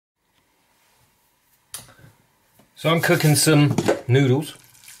So I'm cooking some noodles.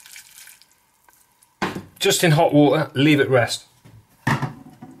 Just in hot water, leave it rest. I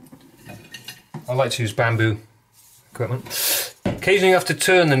like to use bamboo equipment. Occasionally you have to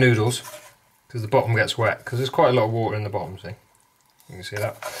turn the noodles because the bottom gets wet, because there's quite a lot of water in the bottom, see? You can see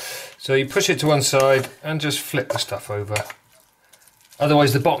that. So you push it to one side and just flip the stuff over.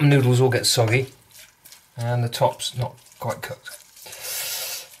 Otherwise the bottom noodles will get soggy and the top's not quite cooked.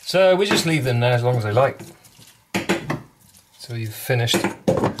 So we just leave them there as long as they like. So you've finished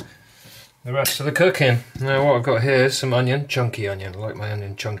the rest of the cooking. Now what I've got here is some onion, chunky onion, I like my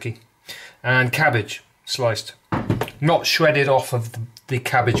onion chunky, and cabbage, sliced. Not shredded off of the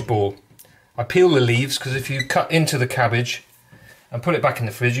cabbage ball. I peel the leaves because if you cut into the cabbage and put it back in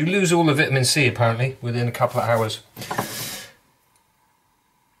the fridge, you lose all the vitamin C apparently within a couple of hours.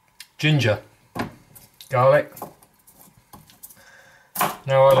 Ginger, garlic.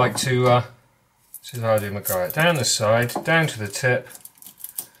 Now I like to, this is how I do my garlic, down the side, down to the tip,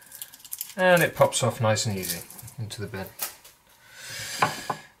 and it pops off nice and easy into the bin.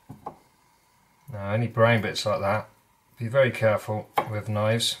 Now any brown bits like that, be very careful with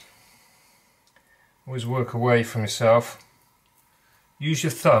knives. Always work away from yourself. Use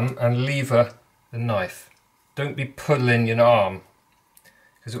your thumb and lever the knife. Don't be pulling your arm,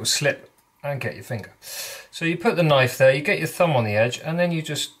 because it will slip and get your finger. So you put the knife there, you get your thumb on the edge, and then you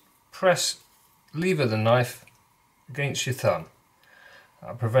just lever the knife against your thumb.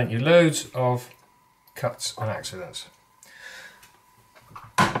 That'll prevent you loads of cuts and accidents.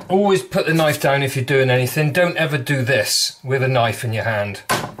 Always put the knife down if you're doing anything. Don't ever do this with a knife in your hand.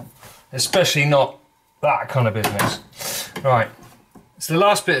 Especially not that kind of business. Right, it's the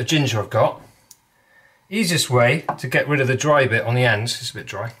last bit of ginger I've got. Easiest way to get rid of the dry bit on the ends, it's a bit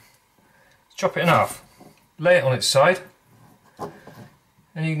dry. Chop it in half, lay it on its side,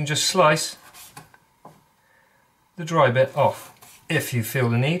 and you can just slice the dry bit off if you feel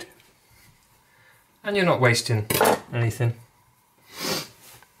the need, and you're not wasting anything.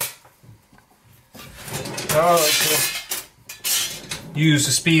 I like to use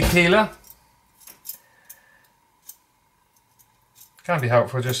a speed peeler. Can be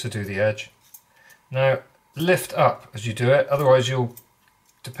helpful just to do the edge. Now lift up as you do it, otherwise you'll,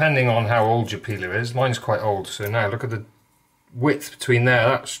 depending on how old your peeler is, mine's quite old, so now look at the width between there,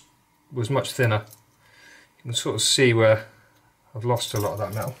 that was much thinner. You can sort of see where I've lost a lot of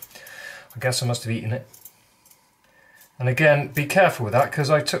that metal. I guess I must have eaten it. And again, be careful with that,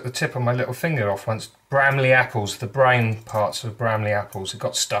 because I took the tip of my little finger off once. Bramley apples, the brown parts of Bramley apples, it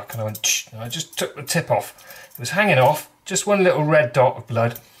got stuck and I went tsh, and I just took the tip off. It was hanging off, just one little red dot of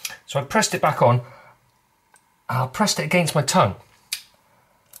blood. So I pressed it back on, and I pressed it against my tongue.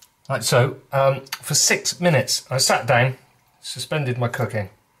 Like so, for 6 minutes. I sat down, suspended my cooking,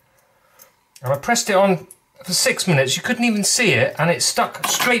 and I pressed it on for 6 minutes. You couldn't even see it, and it stuck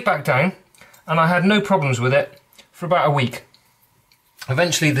straight back down, and I had no problems with it for about a week.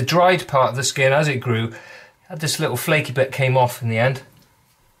 Eventually the dried part of the skin, as it grew, had this little flaky bit came off in the end.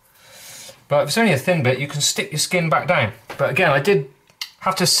 But if it's only a thin bit, you can stick your skin back down. But again, I did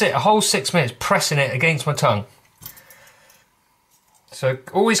have to sit a whole 6 minutes pressing it against my tongue. So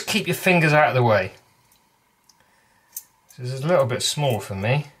always keep your fingers out of the way. This is a little bit small for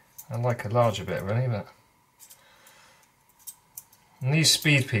me. I'd like a larger bit really, but... And these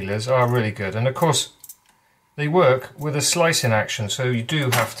speed peelers are really good, and of course they work with a slicing action, so you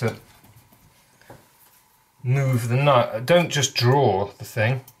do have to move the knife. Don't just draw the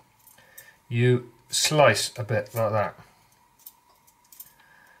thing, you slice a bit like that.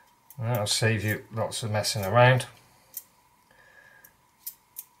 And that'll save you lots of messing around.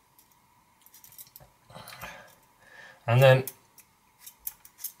 And then,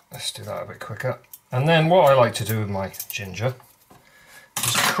 let's do that a bit quicker. And then what I like to do with my ginger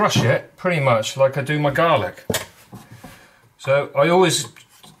is crush it pretty much like I do my garlic. So I always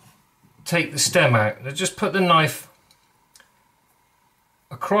take the stem out. I just put the knife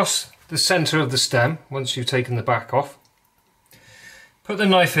across the centre of the stem once you've taken the back off. Put the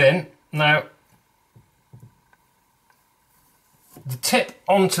knife in. Now the tip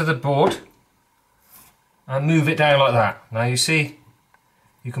onto the board and move it down like that. Now you see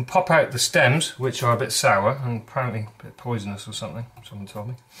you can pop out the stems, which are a bit sour and apparently a bit poisonous or something, someone told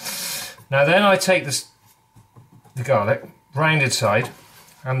me. Now then I take the garlic, rounded side,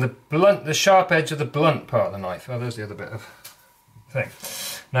 and the sharp edge of the blunt part of the knife. Oh, there's the other bit of thing.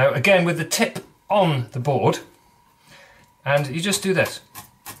 Now again with the tip on the board, and you just do this.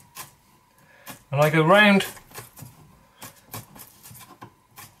 And I go round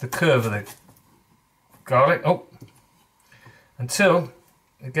the curve of the garlic, until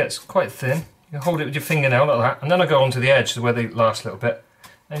it gets quite thin. You hold it with your fingernail like that, and then I go onto the edge to where they last a little bit,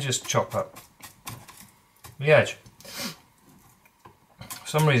 and just chop up the edge. For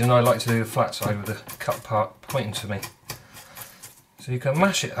some reason I like to do the flat side with the cut part pointing to me. So you can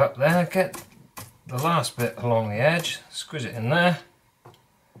mash it up there, get the last bit along the edge, squish it in there.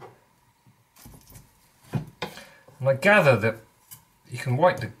 And I gather that you can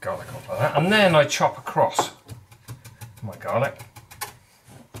wipe the garlic off like that, and then I chop across my garlic.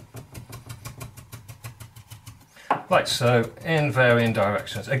 Like so, in varying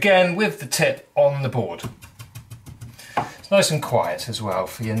directions. Again, with the tip on the board. It's nice and quiet as well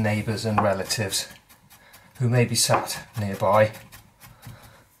for your neighbours and relatives who may be sat nearby,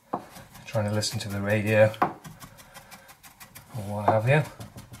 trying to listen to the radio or what have you.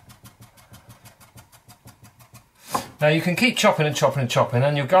 Now you can keep chopping and chopping and chopping,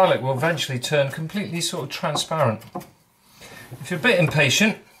 and your garlic will eventually turn completely sort of transparent. If you're a bit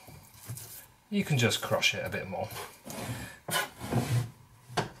impatient, you can just crush it a bit more.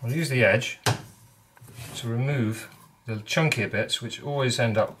 I'll use the edge to remove the chunkier bits, which always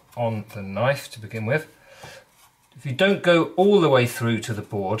end up on the knife to begin with. If you don't go all the way through to the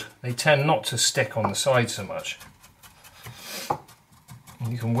board, they tend not to stick on the side so much.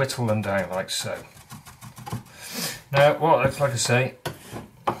 And you can whittle them down like so. Now, like I say,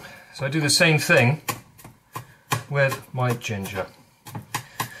 so I do the same thing with my ginger.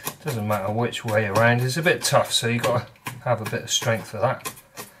 Doesn't matter which way around, it's a bit tough, so you've got to have a bit of strength for that.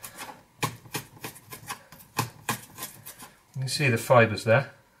 You can see the fibres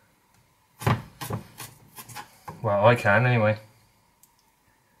there. Well, I can anyway.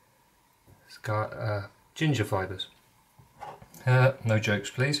 It's got ginger fibres. No jokes,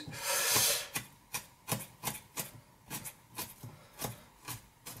 please.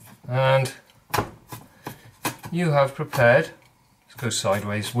 And you have prepared, let's go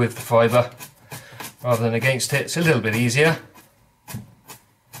sideways with the fibre rather than against it, it's a little bit easier.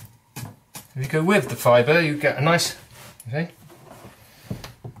 If you go with the fibre, you get a nice, you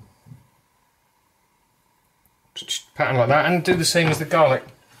see, pattern like that, and do the same as the garlic.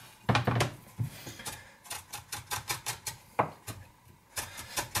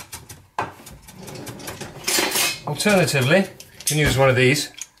 Alternatively, you can use one of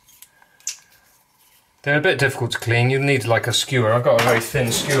these. They're a bit difficult to clean, you need like a skewer. I've got a very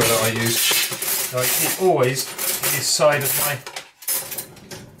thin skewer that I use. So I keep always this side of my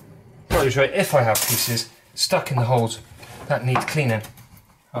produce tray, if I have pieces stuck in the holes that need cleaning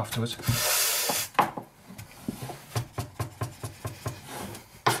afterwards.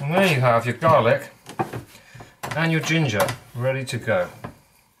 And there you have your garlic and your ginger ready to go.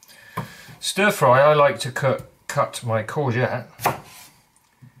 Stir fry, I like to cut my courgette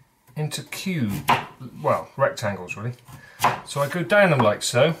into rectangles really. So I go down them like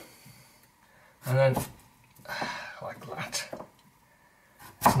so, and then like that.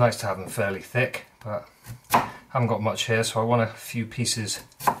 It's nice to have them fairly thick, but I haven't got much here, so I want a few pieces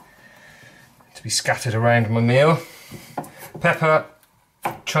to be scattered around my meal. Pepper,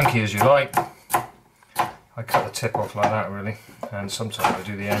 chunky as you like. I cut the tip off like that really, and sometimes I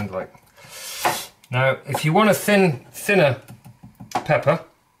do the end like. Now, if you want a thinner pepper,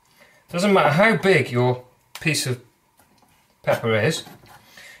 doesn't matter how big your piece of pepper is,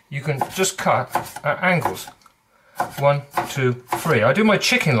 you can just cut at angles. 1, 2, 3. I do my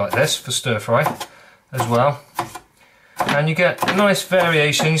chicken like this for stir fry as well, and you get a nice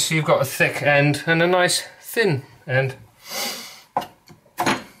variation. So you've got a thick end and a nice thin end.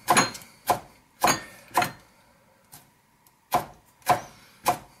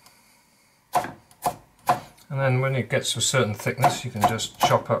 And then when it gets to a certain thickness, you can just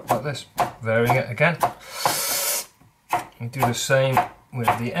chop up like this, varying it again. And do the same with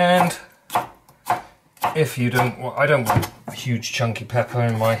the end. If you don't, well, I don't want a huge chunky pepper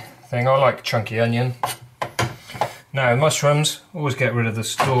in my thing. I like chunky onion. Now mushrooms, always get rid of the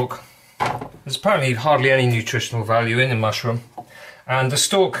stalk. There's apparently hardly any nutritional value in the mushroom. And the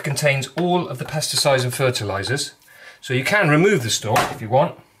stalk contains all of the pesticides and fertilizers. So you can remove the stalk if you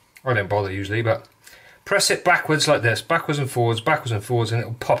want. I don't bother usually, but press it backwards like this, backwards and forwards, and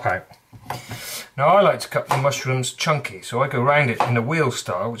it'll pop out. Now I like to cut the mushrooms chunky, so I go round it in a wheel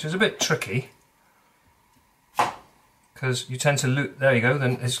style, which is a bit tricky, because you tend to loop, there you go,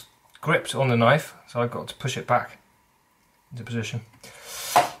 then it's gripped on the knife, so I've got to push it back into position.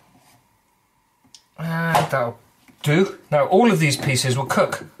 And that'll do. Now all of these pieces will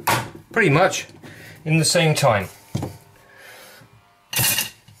cook pretty much in the same time.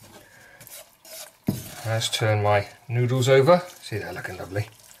 Let's turn my noodles over. See, they're looking lovely.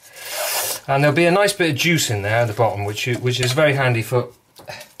 And there'll be a nice bit of juice in there at the bottom, which is very handy for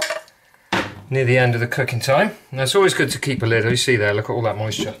near the end of the cooking time. And it's always good to keep a lid. You see there, look at all that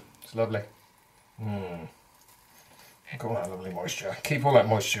moisture. It's lovely. Look at all that lovely moisture. Keep all that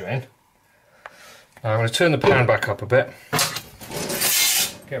moisture in. Now I'm going to turn the pan back up a bit.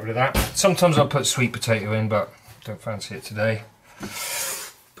 Get rid of that. Sometimes I'll put sweet potato in, but don't fancy it today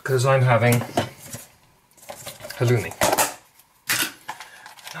because I'm having halloumi.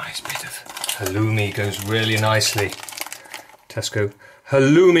 Nice bit of halloumi goes really nicely. Tesco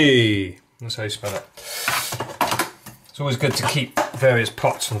halloumi. That's how you spell it. It's always good to keep various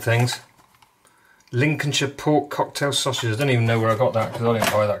pots and things. Lincolnshire pork cocktail sausages. I don't even know where I got that because I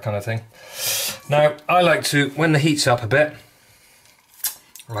didn't buy that kind of thing. Now I like to, when the heat's up a bit,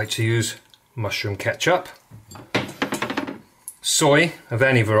 I like to use mushroom ketchup, soy of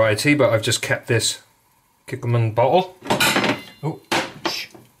any variety, but I've just kept this Kikkoman bottle. Oh,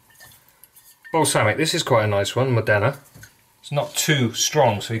 balsamic. This is quite a nice one, Modena. It's not too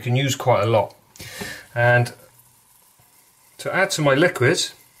strong, so you can use quite a lot. And to add to my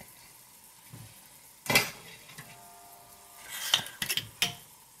liquids,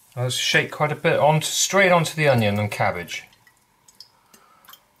 I'll shake quite a bit straight onto the onion and cabbage.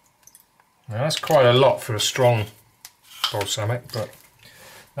 Now that's quite a lot for a strong balsamic, but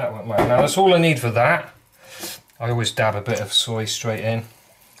that won't matter. Now that's all I need for that. I always dab a bit of soy straight in.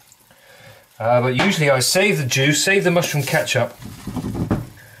 But usually I save the juice, save the mushroom ketchup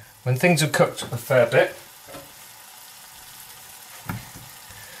when things have cooked a fair bit.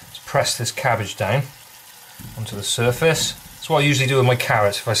 Just press this cabbage down onto the surface. That's what I usually do with my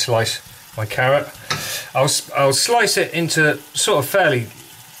carrots. If I slice my carrot, I'll slice it into sort of fairly,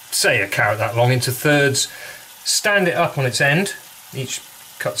 say a carrot that long, into thirds, stand it up on its end, each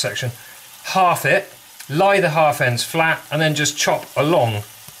cut section, half it, lie the half ends flat, and then just chop along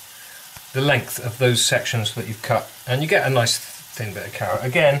the length of those sections that you've cut, and you get a nice thin bit of carrot.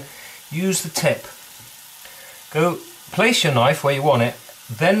 Again, use the tip. Go place your knife where you want it,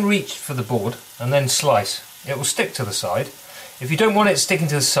 then reach for the board and then slice. It will stick to the side. If you don't want it sticking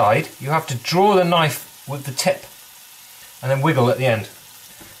to the side, you have to draw the knife with the tip and then wiggle at the end.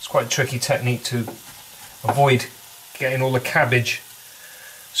 It's quite a tricky technique to avoid getting all the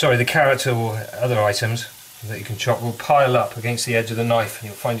the carrot or other items that you can chop will pile up against the edge of the knife, and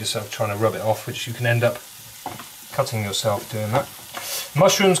you'll find yourself trying to rub it off, which you can end up cutting yourself doing that.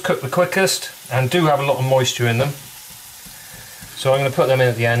 Mushrooms cook the quickest and do have a lot of moisture in them, so I'm going to put them in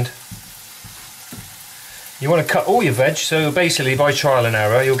at the end. You want to cut all your veg, so basically by trial and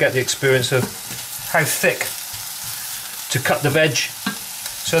error you'll get the experience of how thick to cut the veg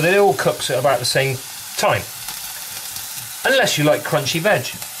so that it all cooks at about the same time. Unless you like crunchy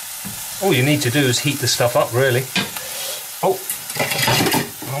veg. All you need to do is heat the stuff up, really. Oh,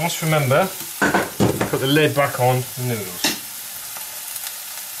 I must remember, put the lid back on the noodles.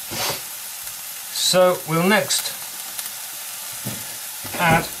 So we'll next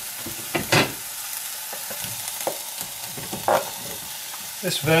add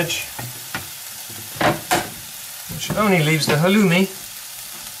this veg, which only leaves the halloumi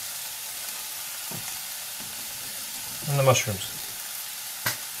and the mushrooms.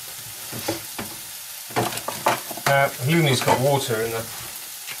 Now, halloumi's got water in the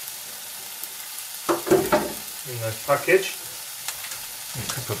package. You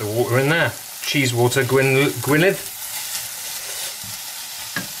could put the water in there. Cheese water, Gwynedd.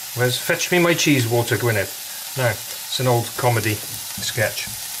 Where's fetch me my cheese water, Gwynedd? No, it's an old comedy sketch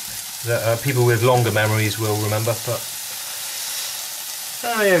that people with longer memories will remember, but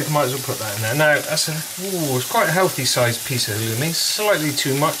oh yeah, we might as well put that in there. Now that's it's quite a healthy sized piece of halloumi, slightly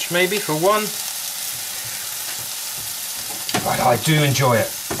too much maybe for one, but I do enjoy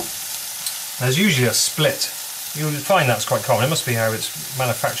it. There's usually a split. You'll find that's quite common. It must be how it's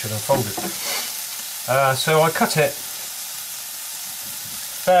manufactured and folded. So I cut it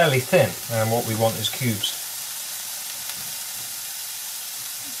fairly thin, and what we want is cubes.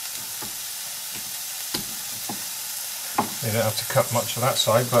 You don't have to cut much of that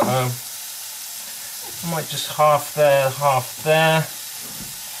side, but I might just half there,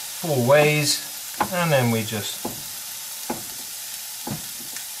 4 ways, and then we just,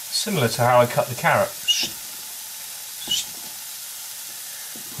 similar to how I cut the carrot.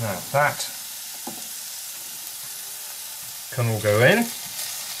 Now that can all go in.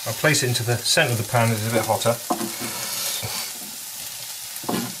 I'll place it into the centre of the pan. It's a bit hotter.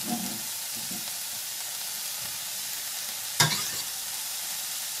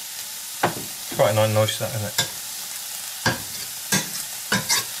 Quite a nice noise that, isn't it?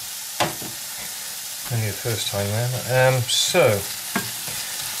 Only the first time there. So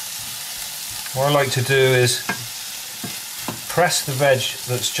what I like to do is press the veg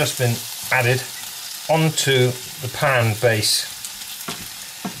that's just been added onto the pan base,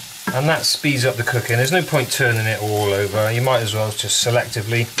 and that speeds up the cooking. There's no point turning it all over. You might as well just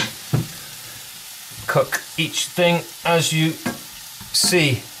selectively cook each thing as you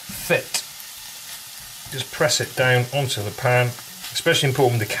see fit. Just press it down onto the pan. Especially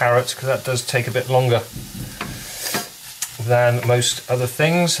important with the carrots, because that does take a bit longer than most other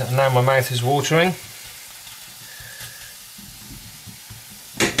things. And now my mouth is watering.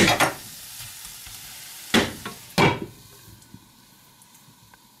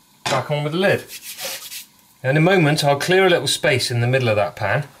 Back on with the lid. In a moment I'll clear a little space in the middle of that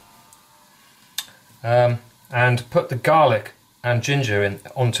pan and put the garlic and ginger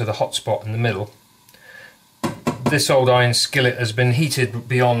onto the hot spot in the middle. This old iron skillet has been heated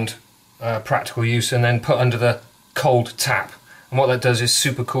beyond practical use and then put under the cold tap, and what that does is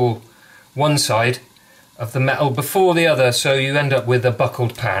super cool one side of the metal before the other, so you end up with a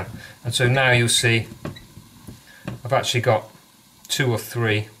buckled pan. And so now you'll see I've actually got 2 or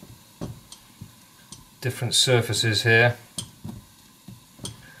 3 different surfaces here.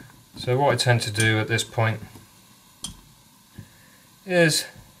 So what I tend to do at this point is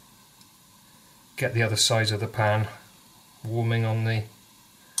get the other sides of the pan warming on the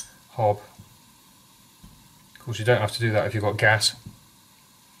hob. Of course you don't have to do that if you've got gas.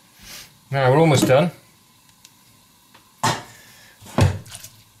 Now we're almost done. Let's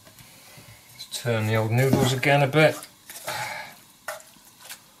turn the old noodles again a bit.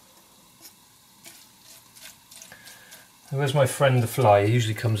 Where's my friend the fly? He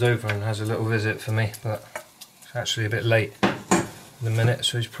usually comes over and has a little visit for me, but it's actually a bit late in the minute,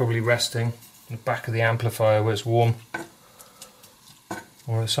 so he's probably resting in the back of the amplifier where it's warm.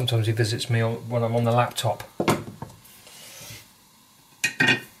 Or sometimes he visits me when I'm on the laptop.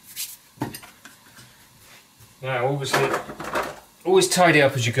 Now obviously, always tidy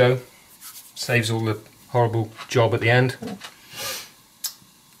up as you go. Saves all the horrible job at the end.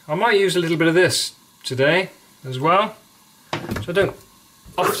 I might use a little bit of this today as well, which I don't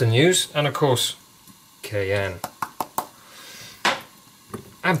often use, and of course cayenne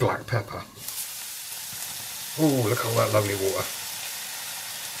and black pepper. Oh, look at all that lovely water.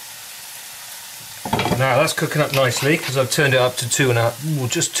 Now that's cooking up nicely because I've turned it up to 2.5, well,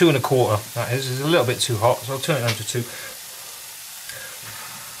 just 2 1/4. That is, it's a little bit too hot, so I'll turn it down to 2.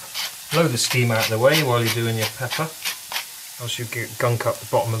 Blow the steam out of the way while you're doing your pepper, else you gunk up the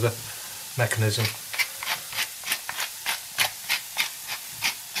bottom of the mechanism,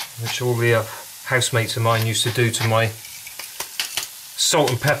 which all the housemates of mine used to do to my salt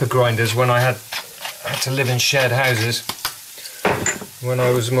and pepper grinders when I had to live in shared houses when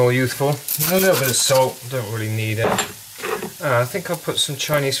I was more youthful. A little bit of salt, don't really need it. I think I'll put some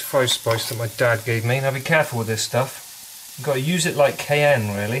Chinese 5 spice that my dad gave me. Now be careful with this stuff. You've got to use it like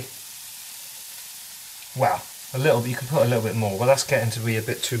cayenne really. Well, a little bit, you can put a little bit more, but that's getting to be a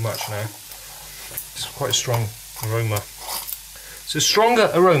bit too much now. It's quite a strong aroma. It's a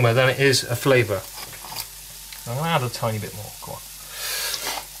stronger aroma than it is a flavour. I'll add a tiny bit more, go on.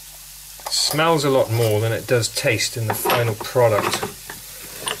 It smells a lot more than it does taste in the final product.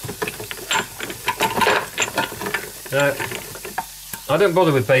 Now, I don't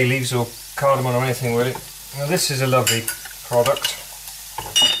bother with bay leaves or cardamom or anything really. Now this is a lovely product.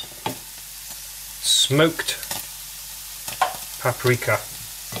 Smoked paprika.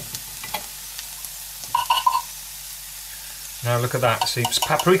 Now look at that, see,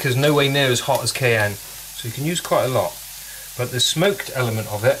 paprika is no way near as hot as cayenne, so you can use quite a lot, but the smoked element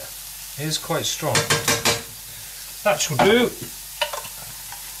of it is quite strong. That shall do.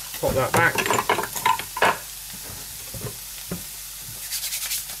 Pop that back.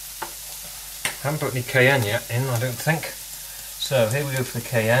 Haven't put any cayenne yet in, I don't think. So here we go for the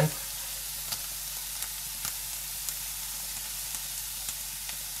cayenne.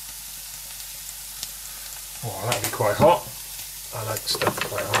 Oh, that'll be quite hot. I like stuff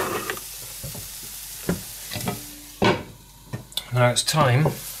quite hot. Now it's time.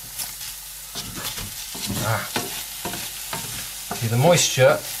 The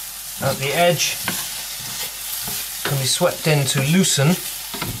moisture at the edge can be swept in to loosen.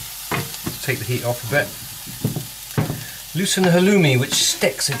 Take the heat off a bit. Loosen the halloumi, which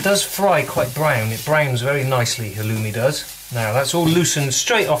sticks. It does fry quite brown. It browns very nicely, halloumi does. Now that's all loosened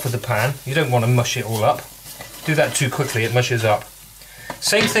straight off of the pan. You don't want to mush it all up. Do that too quickly, it mushes up.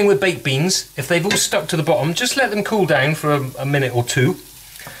 Same thing with baked beans. If they've all stuck to the bottom, just let them cool down for a minute or two,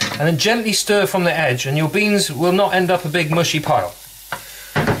 and then gently stir from the edge, and your beans will not end up a big mushy pile.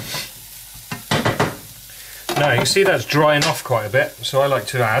 Now you see that's drying off quite a bit, so I like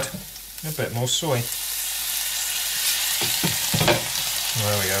to add a bit more soy.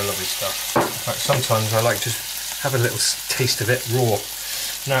 There we go. lovely stuff. In fact, sometimes I like to have a little taste of it raw.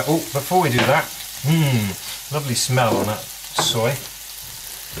 Now, oh, before we do that, lovely smell on that soy.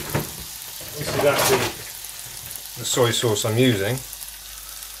 This is actually the soy sauce I'm using.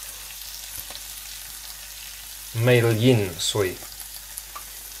 Yin soy.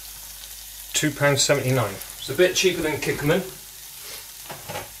 £2.79. It's a bit cheaper than Kikkoman.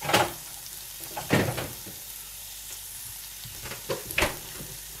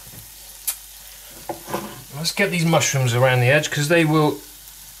 Let's get these mushrooms around the edge because they will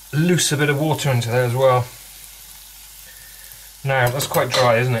loose a bit of water into there as well. Now that's quite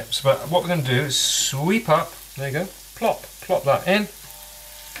dry, isn't it? So, but what we're going to do is sweep up. There you go. Plop that in.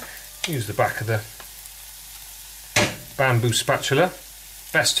 Use the back of the bamboo spatula.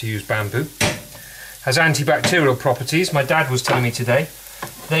 Best to use bamboo. Has antibacterial properties. My dad was telling me today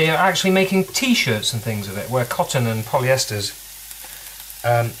they are actually making t-shirts and things of it where cotton and polyesters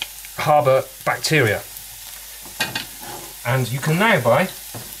harbour bacteria. And you can now buy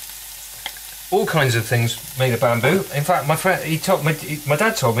all kinds of things made of bamboo. In fact, my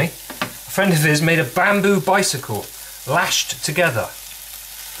dad told me, a friend of his made a bamboo bicycle lashed together.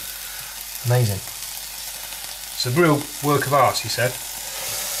 Amazing. It's a real work of art, he said.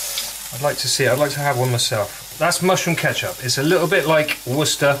 I'd like to see it. I'd like to have one myself. That's mushroom ketchup. It's a little bit like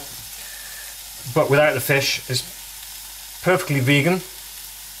Worcester, but without the fish. It's perfectly vegan.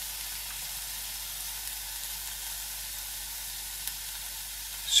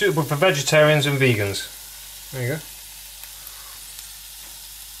 Suitable for vegetarians and vegans. There you go.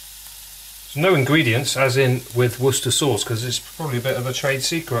 There's no ingredients, as in with Worcester sauce, because it's probably a bit of a trade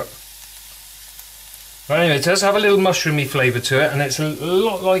secret. But anyway, it does have a little mushroomy flavour to it, and it's a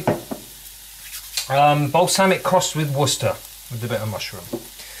lot like balsamic crossed with Worcester, with a bit of mushroom.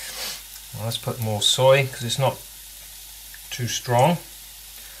 Well, let's put more soy, because it's not too strong.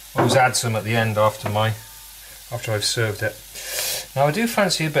 I always add some at the end after I've served it. Now I do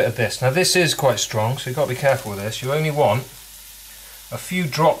fancy a bit of this. Now this is quite strong, so you've got to be careful with this. You only want a few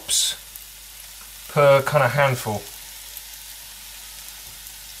drops per kind of handful.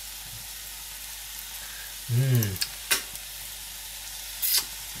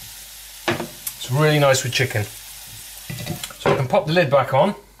 It's really nice with chicken. So I can pop the lid back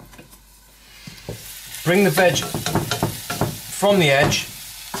on, bring the veg from the edge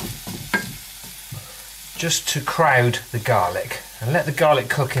just to crowd the garlic, and let the garlic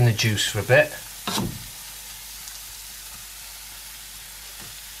cook in the juice for a bit.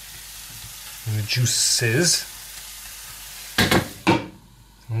 And the juices.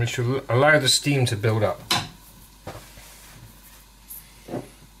 And we should allow the steam to build up.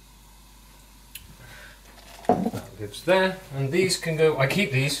 That lives there, and these can go, I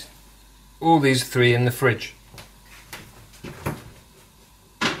keep all these three in the fridge.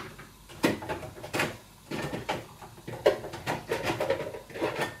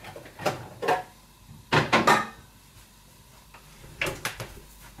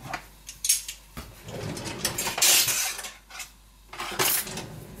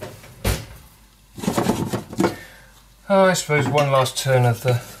 I suppose one last turn of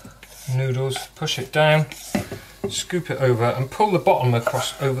the noodles, push it down, scoop it over and pull the bottom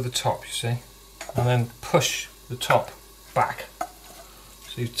across over the top, you see, and then push the top back.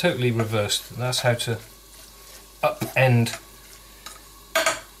 So you've totally reversed. That's how to upend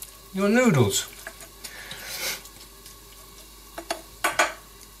your noodles.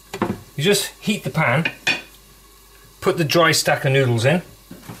 You just heat the pan, put the dry stack of noodles in.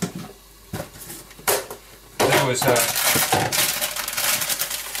 They always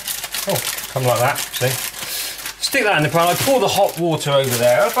come like that, see? Stick that in the pan. I pour the hot water over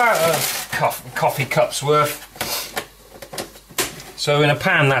there, about a coffee cup's worth. So in a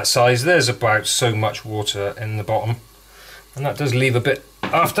pan that size, there's about so much water in the bottom. And that does leave a bit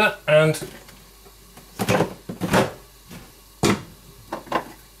after, and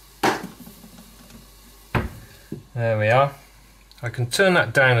there we are. I can turn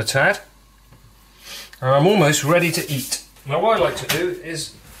that down a tad. And I'm almost ready to eat. Now what I like to do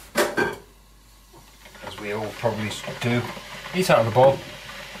is, as we all probably do, eat out of the bowl,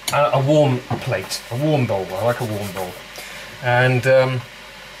 and a warm plate, a warm bowl. I like a warm bowl. And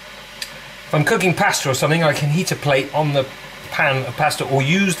if I'm cooking pasta or something, I can heat a plate on the pan of pasta, or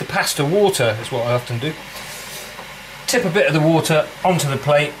use the pasta water, is what I often do. Tip a bit of the water onto the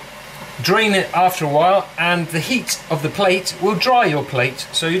plate, drain it after a while, and the heat of the plate will dry your plate,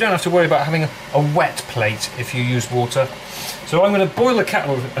 so you don't have to worry about having a wet plate if you use water. So I'm going to boil the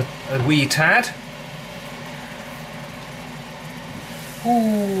kettle a wee tad.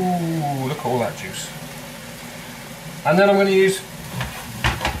 Ooh, look at all that juice. And then I'm going to use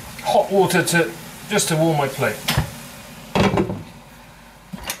hot water just to warm my plate.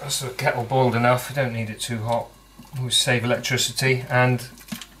 That's the kettle boiled enough, you don't need it too hot. Always save electricity and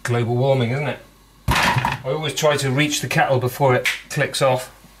global warming, isn't it? I always try to reach the kettle before it clicks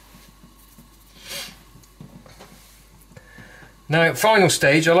off. Now, final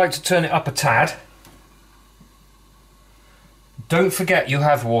stage, I like to turn it up a tad. Don't forget you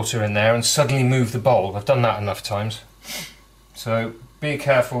have water in there and suddenly move the bowl. I've done that enough times. So be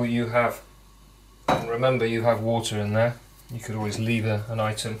careful you have, and remember you have water in there. You could always leave an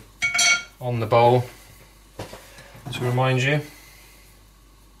item on the bowl to remind you.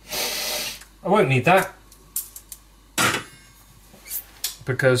 I won't need that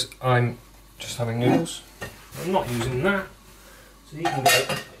because I'm just having noodles. I'm not using that, so you can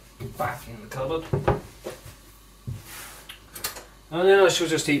go back in the cupboard. And then I shall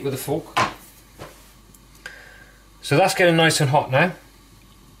just eat with a fork. So that's getting nice and hot now.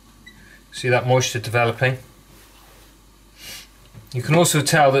 See that moisture developing. You can also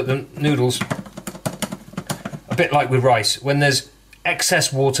tell that the noodles, a bit like with rice, when there's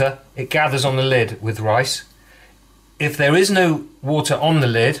excess water, it gathers on the lid with rice. If there is no water on the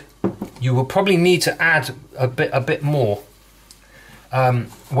lid, you will probably need to add a bit more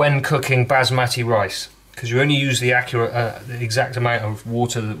when cooking basmati rice, because you only use the exact amount of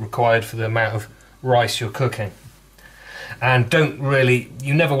water that required for the amount of rice you're cooking. And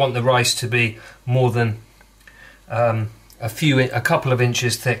you never want the rice to be more than a couple of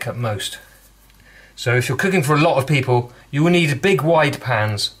inches thick at most. So if you're cooking for a lot of people, you will need big wide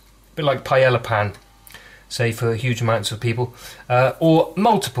pans, a bit like paella pan, say for huge amounts of people, or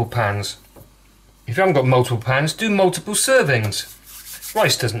multiple pans. If you haven't got multiple pans, do multiple servings.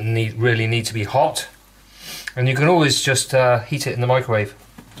 Rice doesn't really need to be hot, and you can always just heat it in the microwave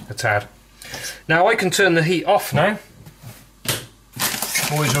a tad. Now I can turn the heat off now.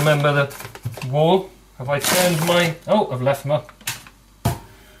 Always remember the wall. Have I turned my... Oh, I've left my...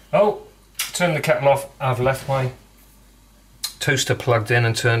 Oh, turn the kettle off. I've left my toaster plugged in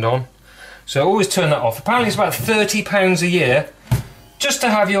and turned on. So always turn that off. Apparently it's about £30 a year just to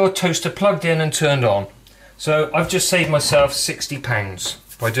have your toaster plugged in and turned on. So I've just saved myself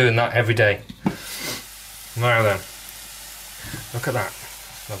 £60 by doing that every day. Now then, look at that.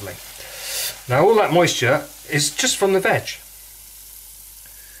 Lovely. Now all that moisture is just from the veg.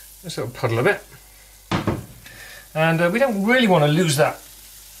 This little puddle of it. And we don't really want to lose that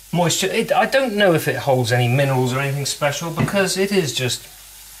moisture. I don't know if it holds any minerals or anything special because it is just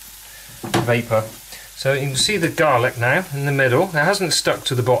vapour. So you can see the garlic now in the middle. It hasn't stuck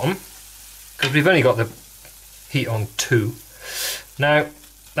to the bottom because we've only got the heat on 2. Now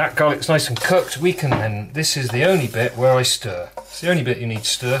that garlic's nice and cooked. We can then, this is the only bit where I stir. It's the only bit you need to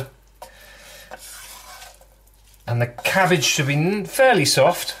stir. And the cabbage should be fairly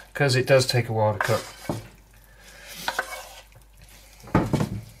soft because it does take a while to cook.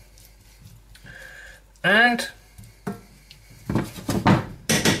 And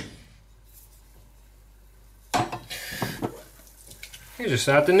you just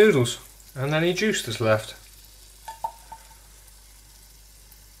add the noodles and any juice that's left.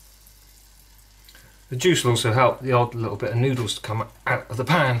 The juice will also help the odd little bit of noodles to come out of the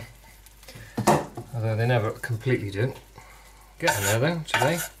pan, although they never completely do. Getting there though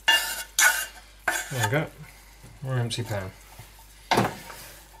today. There we go. More empty pan.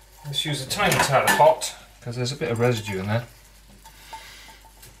 Let's use a tiny tad of hot because there's a bit of residue in there.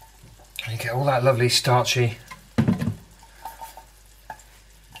 And you get all that lovely starchy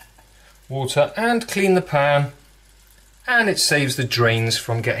water and clean the pan, and it saves the drains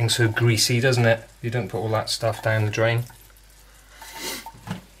from getting so greasy, doesn't it? You don't put all that stuff down the drain.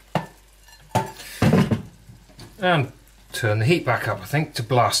 And turn the heat back up, I think, to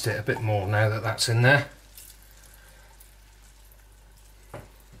blast it a bit more now that that's in there.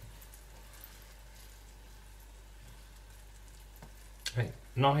 Eight,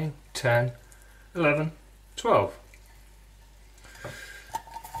 9, 10, 11, 12.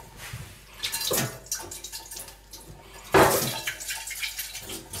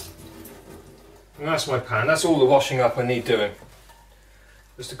 And that's my pan. That's all the washing up I need doing.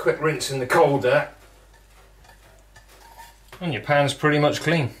 Just a quick rinse in the cold there. And your pan's pretty much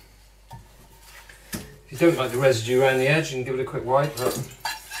clean. If you don't like the residue around the edge, you can give it a quick wipe, but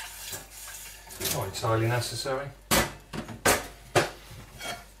not entirely necessary.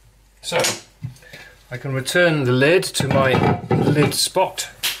 So, I can return the lid to my lid spot.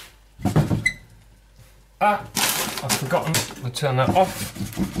 Ah, I've forgotten to turn that off.